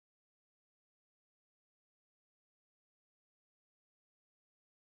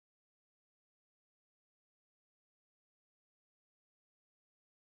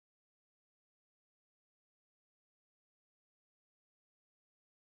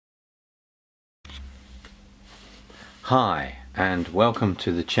Hi and welcome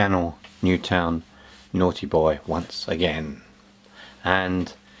to the channel Newtown Naughty Boy once again,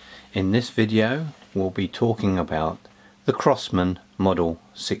 and in this video we'll be talking about the Crosman Model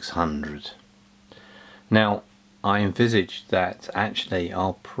 600. Now I envisage that actually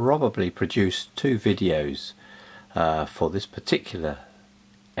I'll probably produce two videos for this particular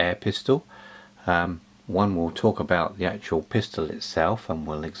air pistol. One will talk about the actual pistol itself and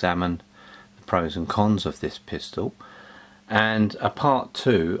we'll examine the pros and cons of this pistol, and a part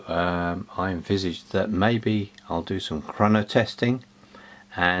two I envisage that maybe I'll do some chrono testing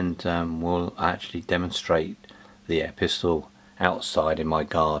and we'll actually demonstrate the air pistol outside in my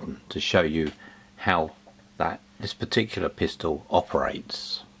garden to show you how this particular pistol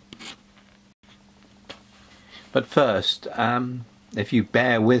operates. But first, if you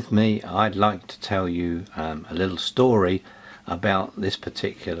bear with me, I'd like to tell you a little story about this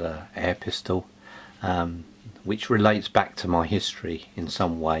particular air pistol, which relates back to my history in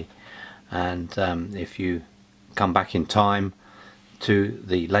some way. And if you come back in time to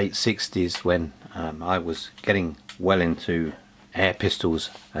the late 60s when I was getting well into air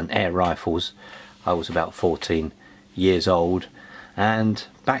pistols and air rifles, I was about 14 years old, and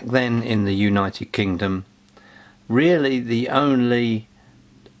back then in the United Kingdom, really the only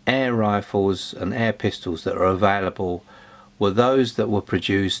air rifles and air pistols that are available were those that were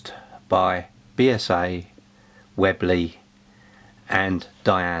produced by BSA, Webley and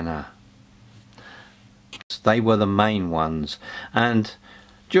Diana. They were the main ones, and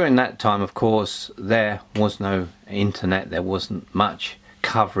during that time of course there was no internet, there wasn't much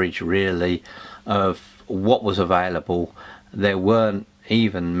coverage really of what was available. There weren't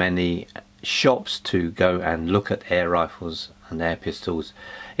even many shops to go and look at air rifles and air pistols.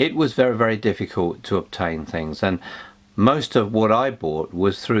 It was very difficult to obtain things, and most of what I bought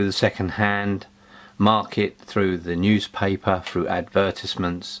was through the second-hand market, through the newspaper, through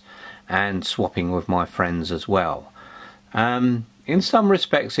advertisements, and swapping with my friends as well. In some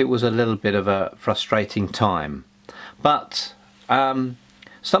respects it was a little bit of a frustrating time, but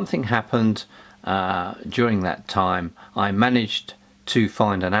something happened during that time. I managed to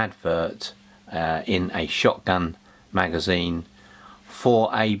find an advert in a shotgun magazine for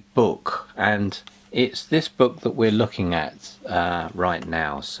a book, and it's this book that we're looking at right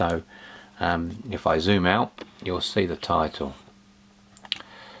now. So if I zoom out, you'll see the title.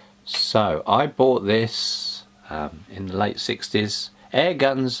 So I bought this in the late 60s, Air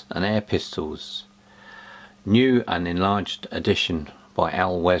Guns and Air Pistols, new and enlarged edition by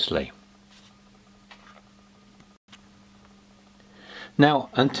Al Wesley. Now,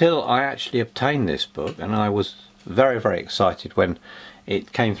 until I actually obtained this book, and I was very excited when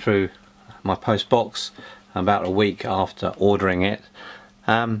it came through my post box about a week after ordering it,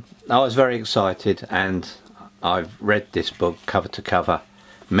 I was very excited, and I've read this book cover to cover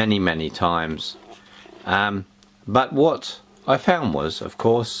many times. But what I found was, of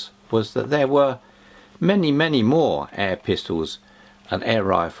course, was that there were many more air pistols and air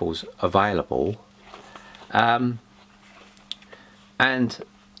rifles available, and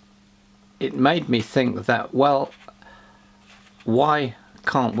it made me think that, well, why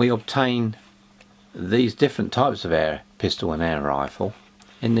can't we obtain these different types of air pistol and air rifle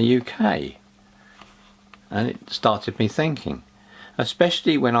in the UK? And it started me thinking,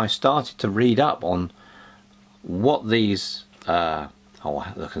 especially when I started to read up on what these the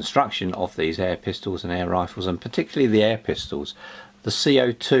construction of these air pistols and air rifles, and particularly the air pistols, the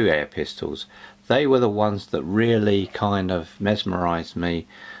CO2 air pistols. They were the ones that really kind of mesmerized me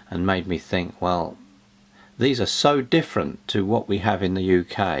and made me think, well, these are so different to what we have in the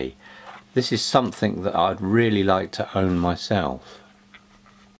UK. This is something that I'd really like to own myself.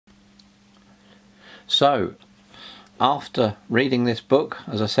 So after reading this book,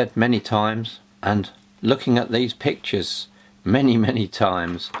 as I said, many times, and looking at these pictures many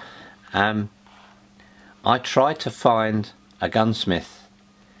times, I tried to find a gunsmith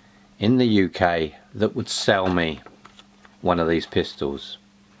in the UK that would sell me one of these pistols.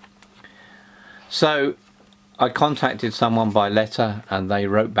 So I contacted someone by letter, and they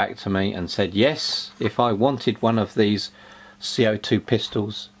wrote back to me and said yes, if I wanted one of these CO2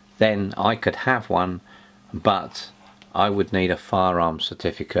 pistols then I could have one, but I would need a firearms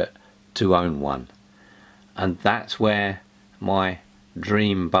certificate to own one. And that's where my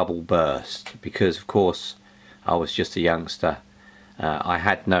dream bubble burst, because of course I was just a youngster. I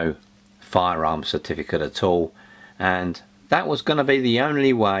had no firearms certificate at all, and that was going to be the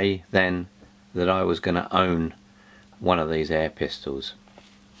only way then that I was going to own one of these air pistols.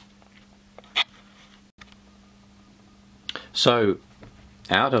 So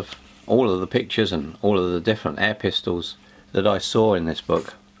out of all of the pictures and all of the different air pistols that I saw in this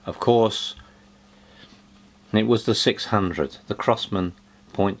book, of course it was the 600, the Crosman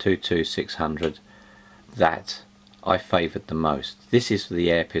 .22 600, that I favoured the most. This is the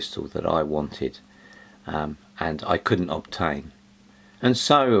air pistol that I wanted, and I couldn't obtain. And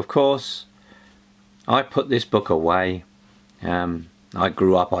so of course I put this book away. I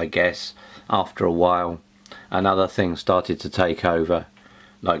grew up, I guess, after a while, and other things started to take over,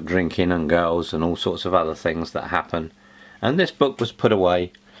 like drinking and girls and all sorts of other things that happen, and this book was put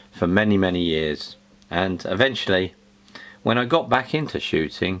away for many years. And eventually, when I got back into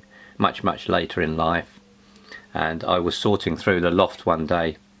shooting much later in life, and I was sorting through the loft one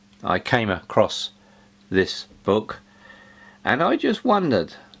day, I came across this book, and I just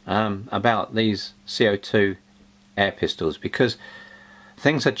wondered about these CO2 air pistols, because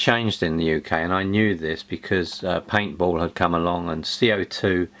things had changed in the UK, and I knew this because paintball had come along, and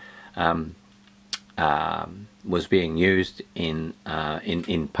CO2 was being used in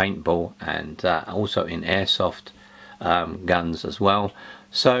paintball, and also in airsoft guns as well.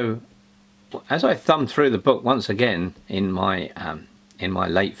 So as I thumbed through the book once again in my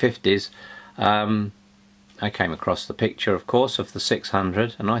late 50s, I came across the picture, of course, of the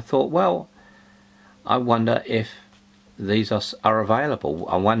 600, and I thought, well, I wonder if these are available.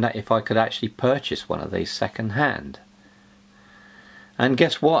 I wonder if I could actually purchase one of these second hand. And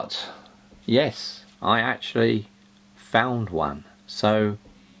guess what? Yes, I actually found one. So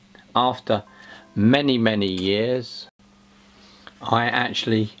after many years, I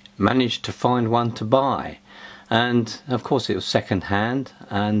actually managed to find one to buy, and of course it was second hand,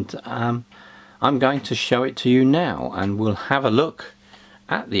 and I'm going to show it to you now, and we'll have a look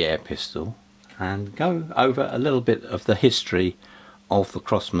at the air pistol and go over a little bit of the history of the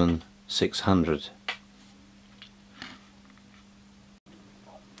Crosman 600.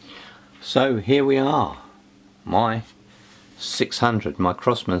 So here we are, my 600, my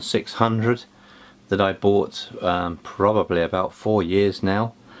Crosman 600 that I bought probably about 4 years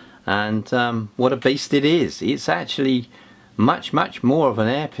now, and what a beast it is. It's actually much more of an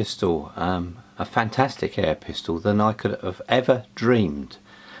air pistol, a fantastic air pistol, than I could have ever dreamed.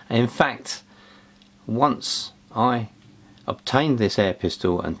 In fact, once I obtained this air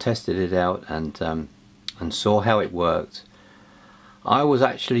pistol and tested it out and saw how it worked, I was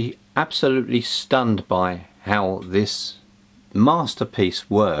actually absolutely stunned by how this masterpiece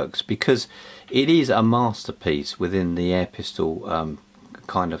works, because it is a masterpiece within the air pistol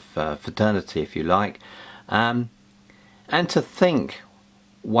kind of fraternity, if you like. And to think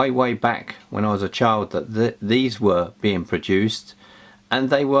way back when I was a child that these were being produced, and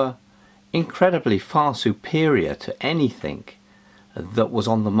they were incredibly far superior to anything that was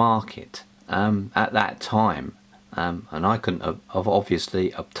on the market at that time. And I couldn't have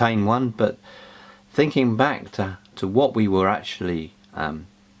obviously obtained one, but thinking back to what we were actually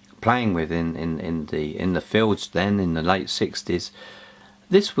playing with in the fields then in the late 60s,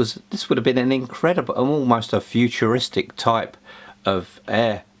 this would have been an incredible, almost a futuristic type of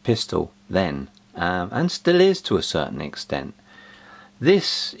air pistol then, and still is to a certain extent.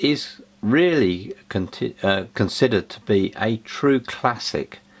 This is really considered to be a true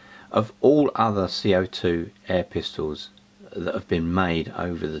classic of all other CO2 air pistols that have been made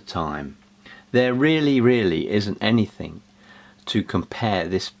over the time. There really isn't anything to compare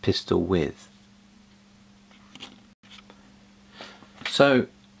this pistol with. So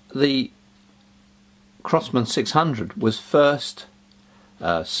the Crosman 600 was first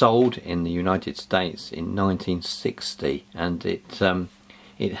sold in the United States in 1960, and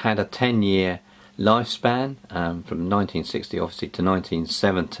it had a 10-year lifespan from 1960 obviously to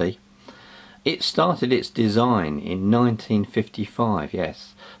 1970. It started its design in 1955,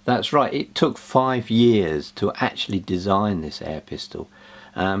 yes, that's right, it took 5 years to actually design this air pistol,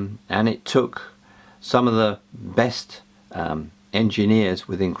 and it took some of the best engineers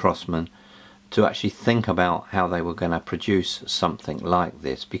within Crosman to actually think about how they were going to produce something like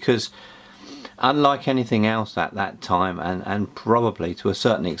this, because unlike anything else at that time, and probably to a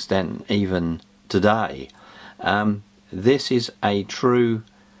certain extent even today, this is a true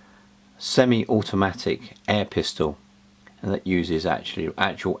semi-automatic air pistol that uses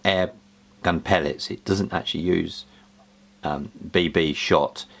actual air gun pellets. It doesn't actually use BB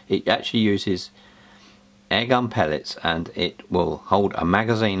shot. It actually uses air gun pellets, and it will hold a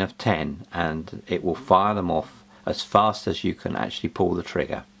magazine of 10, and it will fire them off as fast as you can actually pull the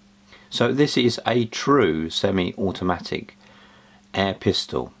trigger. So this is a true semi-automatic air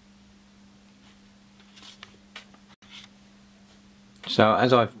pistol. So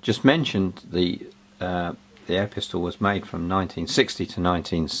as I've just mentioned, the the air pistol was made from 1960 to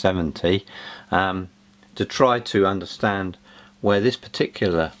 1970, to try to understand where this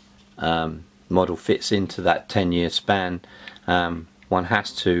particular model fits into that 10-year span. One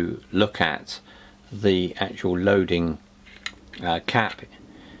has to look at the actual loading cap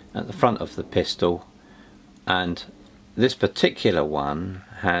at the front of the pistol, and this particular one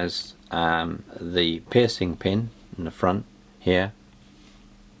has the piercing pin in the front here,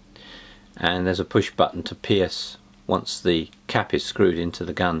 and there's a push button to pierce once the cap is screwed into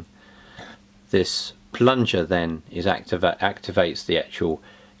the gun. This plunger then activates the actual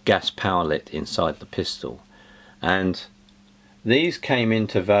gas powerlet inside the pistol, and these came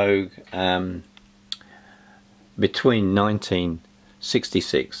into vogue between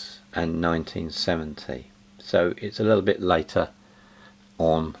 1966 and 1970, so it's a little bit later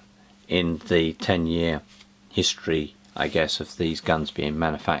on in the 10-year history, I guess, of these guns being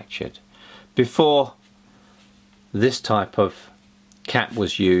manufactured. Before this type of cap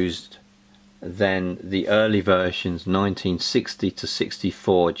was used, then the early versions, 1960 to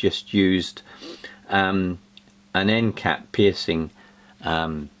 64, just used an end cap piercing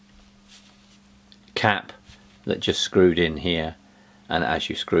cap that just screwed in here, and as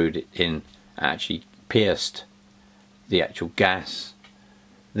you screwed it in, actually pierced the actual gas.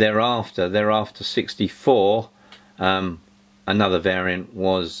 Thereafter 64, another variant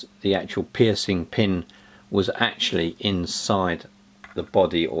was the actual piercing pin was actually inside the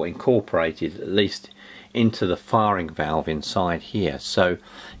body, or incorporated at least into the firing valve inside here, so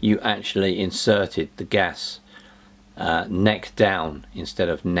you actually inserted the gas neck down instead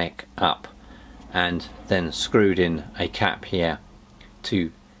of neck up, and then screwed in a cap here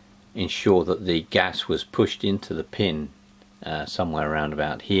to ensure that the gas was pushed into the pin somewhere around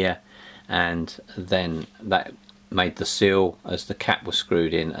about here, and then that made the seal as the cap was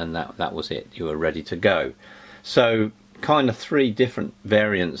screwed in, and that was it, you were ready to go. So kind of three different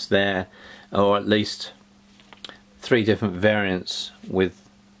variants there, or at least three different variants with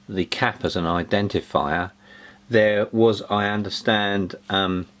the cap as an identifier. There was, I understand,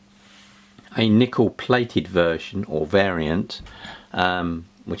 a nickel plated version or variant,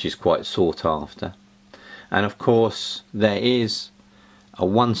 which is quite sought after, and of course there is a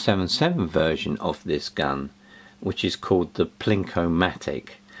 177 version of this gun which is called the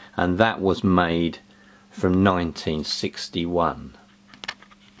Plinko-Matic, and that was made from 1961.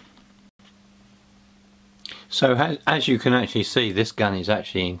 So as you can actually see, this gun is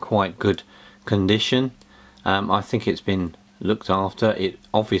actually in quite good condition. I think it's been looked after. It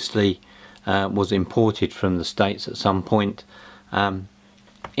obviously was imported from the States at some point.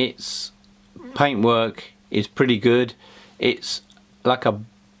 Its paintwork is pretty good. It's like a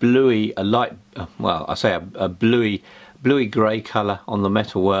bluey, a light, well, I say a bluey grey colour on the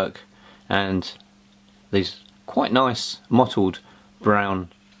metalwork, and these quite nice mottled brown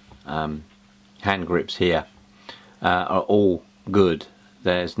hand grips here are all good.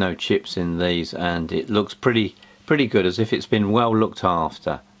 There's no chips in these, and it looks pretty good, as if it's been well looked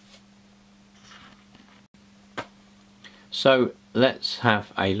after. So let's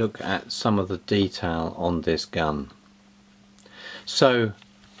have a look at some of the detail on this gun. So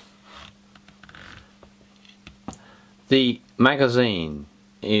the magazine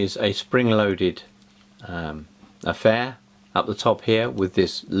is a spring-loaded affair up the top here, with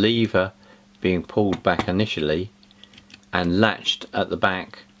this lever being pulled back initially and latched at the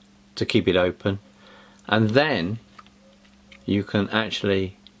back to keep it open, and then you can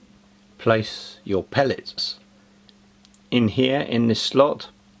actually place your pellets in here in this slot,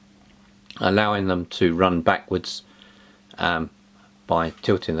 allowing them to run backwards by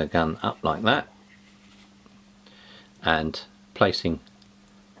tilting the gun up like that, and placing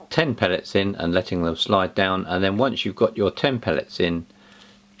 10 pellets in and letting them slide down. And then once you've got your 10 pellets in,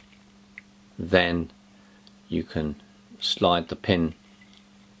 then you can slide the pin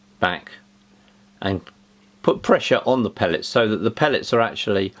back and put pressure on the pellets, so that the pellets are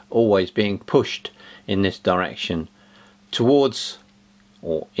actually always being pushed in this direction towards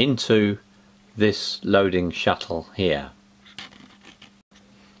or into this loading shuttle here.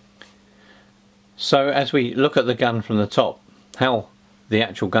 So as we look at the gun from the top, how the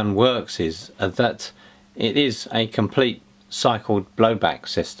actual gun works is that it is a complete cycled blowback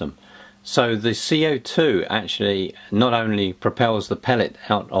system. So the CO2 actually not only propels the pellet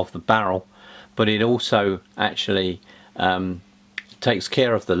out of the barrel, but it also actually takes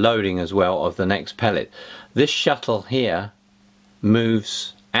care of the loading as well of the next pellet. This shuttle here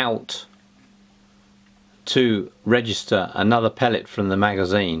moves out to register another pellet from the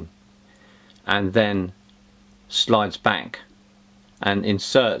magazine, and then slides back and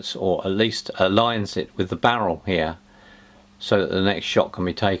inserts, or at least aligns it with the barrel here so that the next shot can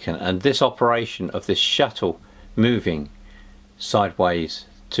be taken. And this operation of this shuttle moving sideways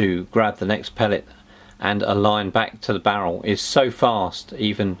to grab the next pellet and align back to the barrel is so fast,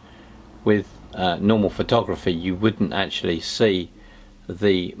 even with normal photography you wouldn't actually see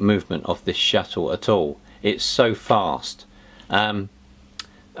the movement of this shuttle at all. It's so fast, and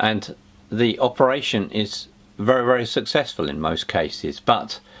the operation is very, very successful in most cases.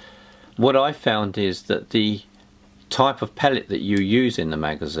 But what I found is that the type of pellet that you use in the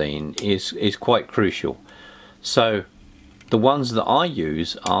magazine is quite crucial. So the ones that I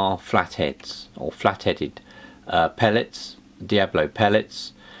use are flatheads, or flat-headed pellets, Diablo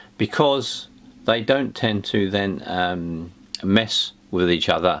pellets, because they don't tend to then mess with each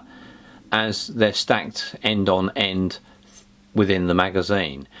other as they're stacked end on end within the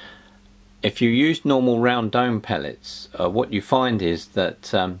magazine. If you use normal round dome pellets, what you find is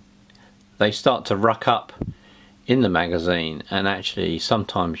that they start to ruck up in the magazine, and actually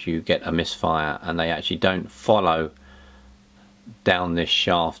sometimes you get a misfire and they actually don't follow down this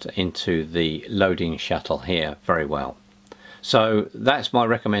shaft into the loading shuttle here very well. So that's my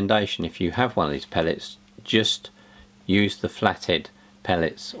recommendation. If you have one of these pellets, just use the flathead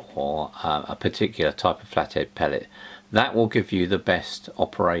pellets, or a particular type of flathead pellet. That will give you the best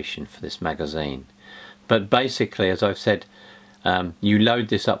operation for this magazine. But basically, as I've said, you load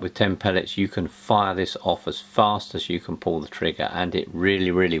this up with 10 pellets, you can fire this off as fast as you can pull the trigger, and it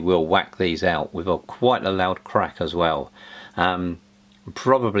really will whack these out with quite a loud crack as well.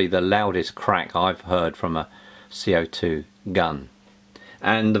 Probably the loudest crack I've heard from a CO2 gun.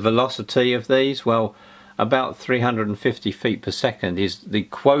 And the velocity of these, well, about 350 feet per second is the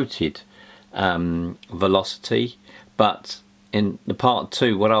quoted velocity. But in the part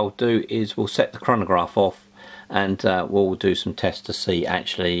 2, what I'll do is we'll set the chronograph off, and we'll do some tests to see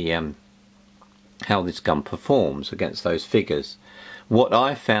actually how this gun performs against those figures. What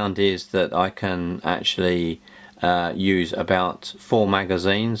I found is that I can actually use about 4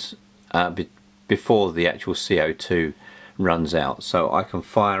 magazines before the actual CO2 runs out. So I can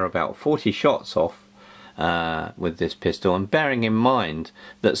fire about 40 shots off with this pistol, and bearing in mind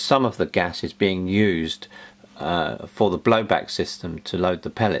that some of the gas is being used for the blowback system to load the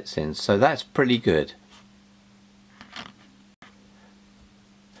pellets in, so that's pretty good.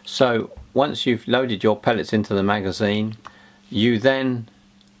 So once you've loaded your pellets into the magazine, you then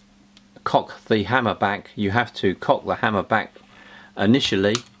cock the hammer back. You have to cock the hammer back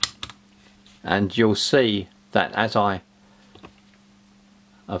initially, and you'll see that as I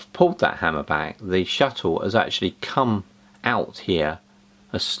have pulled that hammer back, the shuttle has actually come out here,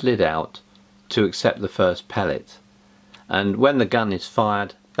 has slid out to accept the first pellet. And when the gun is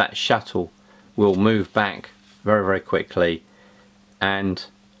fired, that shuttle will move back very quickly, and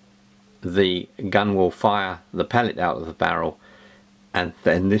the gun will fire the pellet out of the barrel, and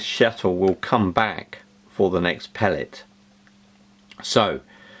then this shuttle will come back for the next pellet. So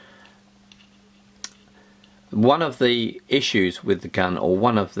one of the issues with the gun, or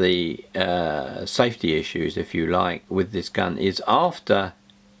one of the safety issues if you like with this gun, is after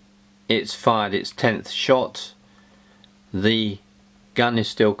it's fired its 10th shot, the gun is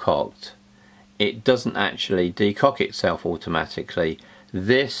still cocked. It doesn't actually decock itself automatically.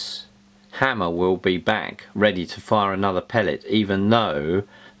 This hammer will be back ready to fire another pellet, even though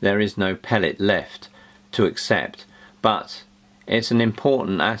there is no pellet left to accept. But it's an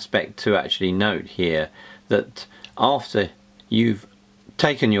important aspect to actually note here, that after you've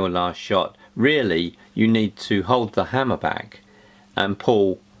taken your last shot, really you need to hold the hammer back and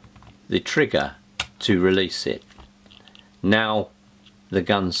pull the trigger to release it. Now the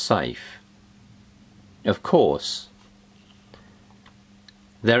gun's safe. Of course,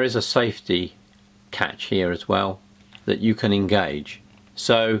 there is a safety catch here as well that you can engage.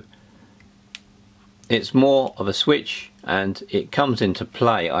 So it's more of a switch, and it comes into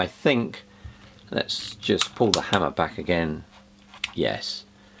play, I think. Let's just pull the hammer back again. Yes,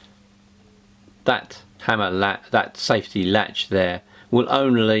 that that safety latch there will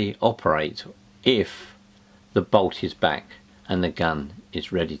only operate if the bolt is back and the gun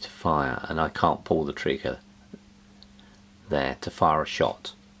is ready to fire, and I can't pull the trigger there to fire a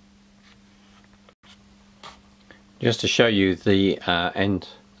shot. Just to show you the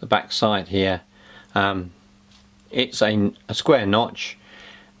the back side here, it's a square notch.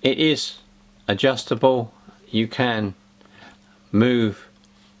 It is adjustable. You can move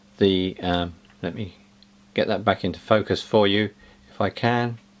the let me get that back into focus for you if I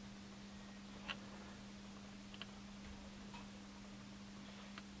can.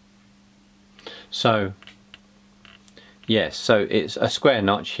 So yes, so it's a square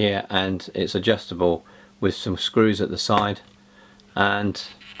notch here and it's adjustable with some screws at the side, and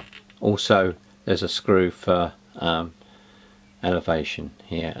also there's a screw for elevation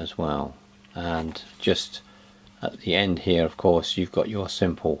here as well. And just at the end here, of course, you've got your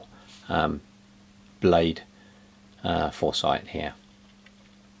simple blade foresight here.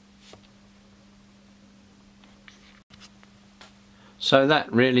 So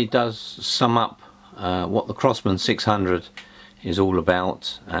that really does sum up what the Crosman 600 is all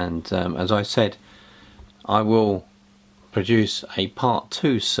about, and as I said, I will produce a part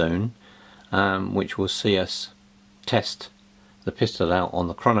 2 soon, which will see us test the pistol out on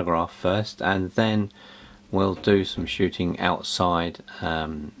the chronograph first, and then we'll do some shooting outside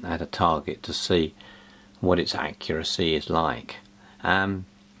at a target to see what its accuracy is like.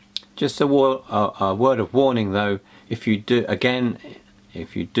 Just a word of warning though, if you do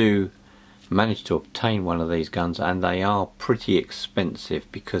manage to obtain one of these guns, and they are pretty expensive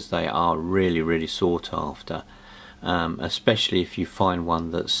because they are really sought after, especially if you find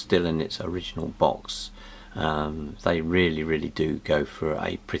one that's still in its original box, they really do go for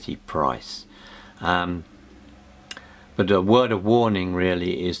a pretty price. But a word of warning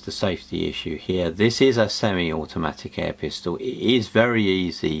really is the safety issue here. This is a semi-automatic air pistol. It is very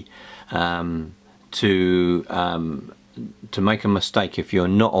easy to make a mistake if you're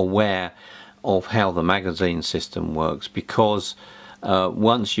not aware of how the magazine system works, because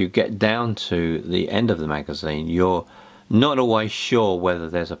once you get down to the end of the magazine, you're not always sure whether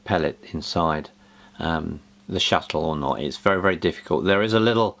there's a pellet inside the shuttle or not. It's very difficult. There is a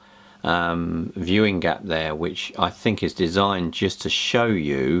little viewing gap there, which I think is designed just to show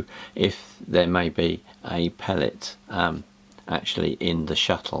you if there may be a pellet actually in the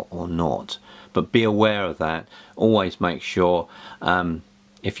shuttle or not. But be aware of that. Always make sure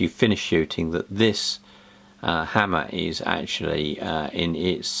if you finish shooting that this hammer is actually in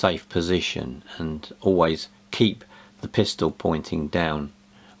its safe position, and always keep the pistol pointing down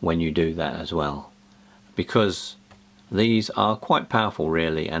when you do that as well, because these are quite powerful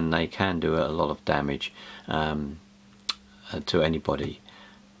really, and they can do a lot of damage to anybody.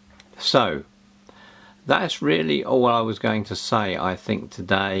 So that's really all I was going to say, I think,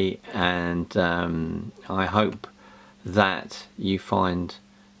 today, and I hope that you find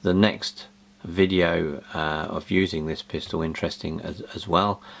the next video of using this pistol interesting as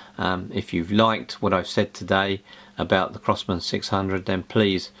well. If you've liked what I've said today about the Crosman 600, then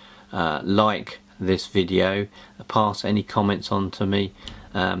please like this video, pass any comments on to me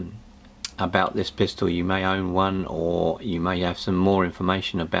about this pistol. You may own one, or you may have some more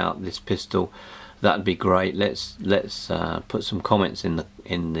information about this pistol. That'd be great. Let's put some comments in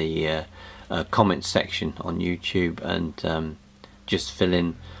the comments section on YouTube, and just fill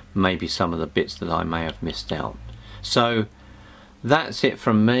in maybe some of the bits that I may have missed out. So that's it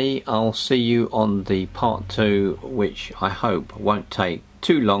from me. I'll see you on the part 2, which I hope won't take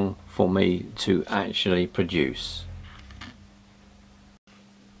too long for me to actually produce.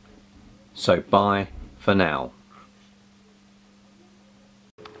 So bye for now.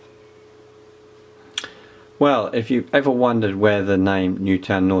 Well, if you've ever wondered where the name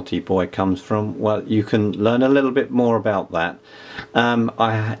Newtown Naughty Boy comes from, well, you can learn a little bit more about that.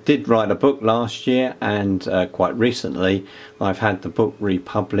 I did write a book last year, and quite recently I've had the book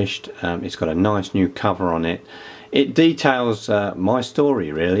republished. It's got a nice new cover on it. It details my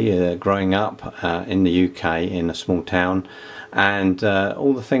story really, growing up in the UK in a small town, and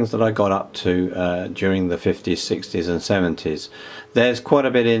all the things that I got up to during the 50s, 60s and 70s. There's quite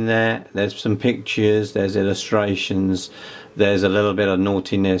a bit in there. There's some pictures, there's illustrations, there's a little bit of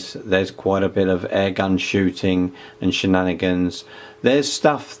naughtiness, there's quite a bit of airgun shooting and shenanigans. There's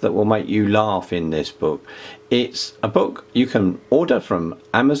stuff that will make you laugh in this book. It's a book you can order from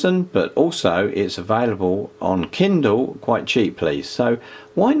Amazon, but also it's available on Kindle quite cheaply, so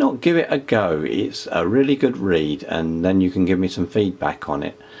why not give it a go? It's a really good read, and then you can give me some feedback on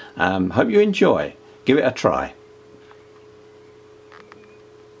it. Hope you enjoy. Give it a try.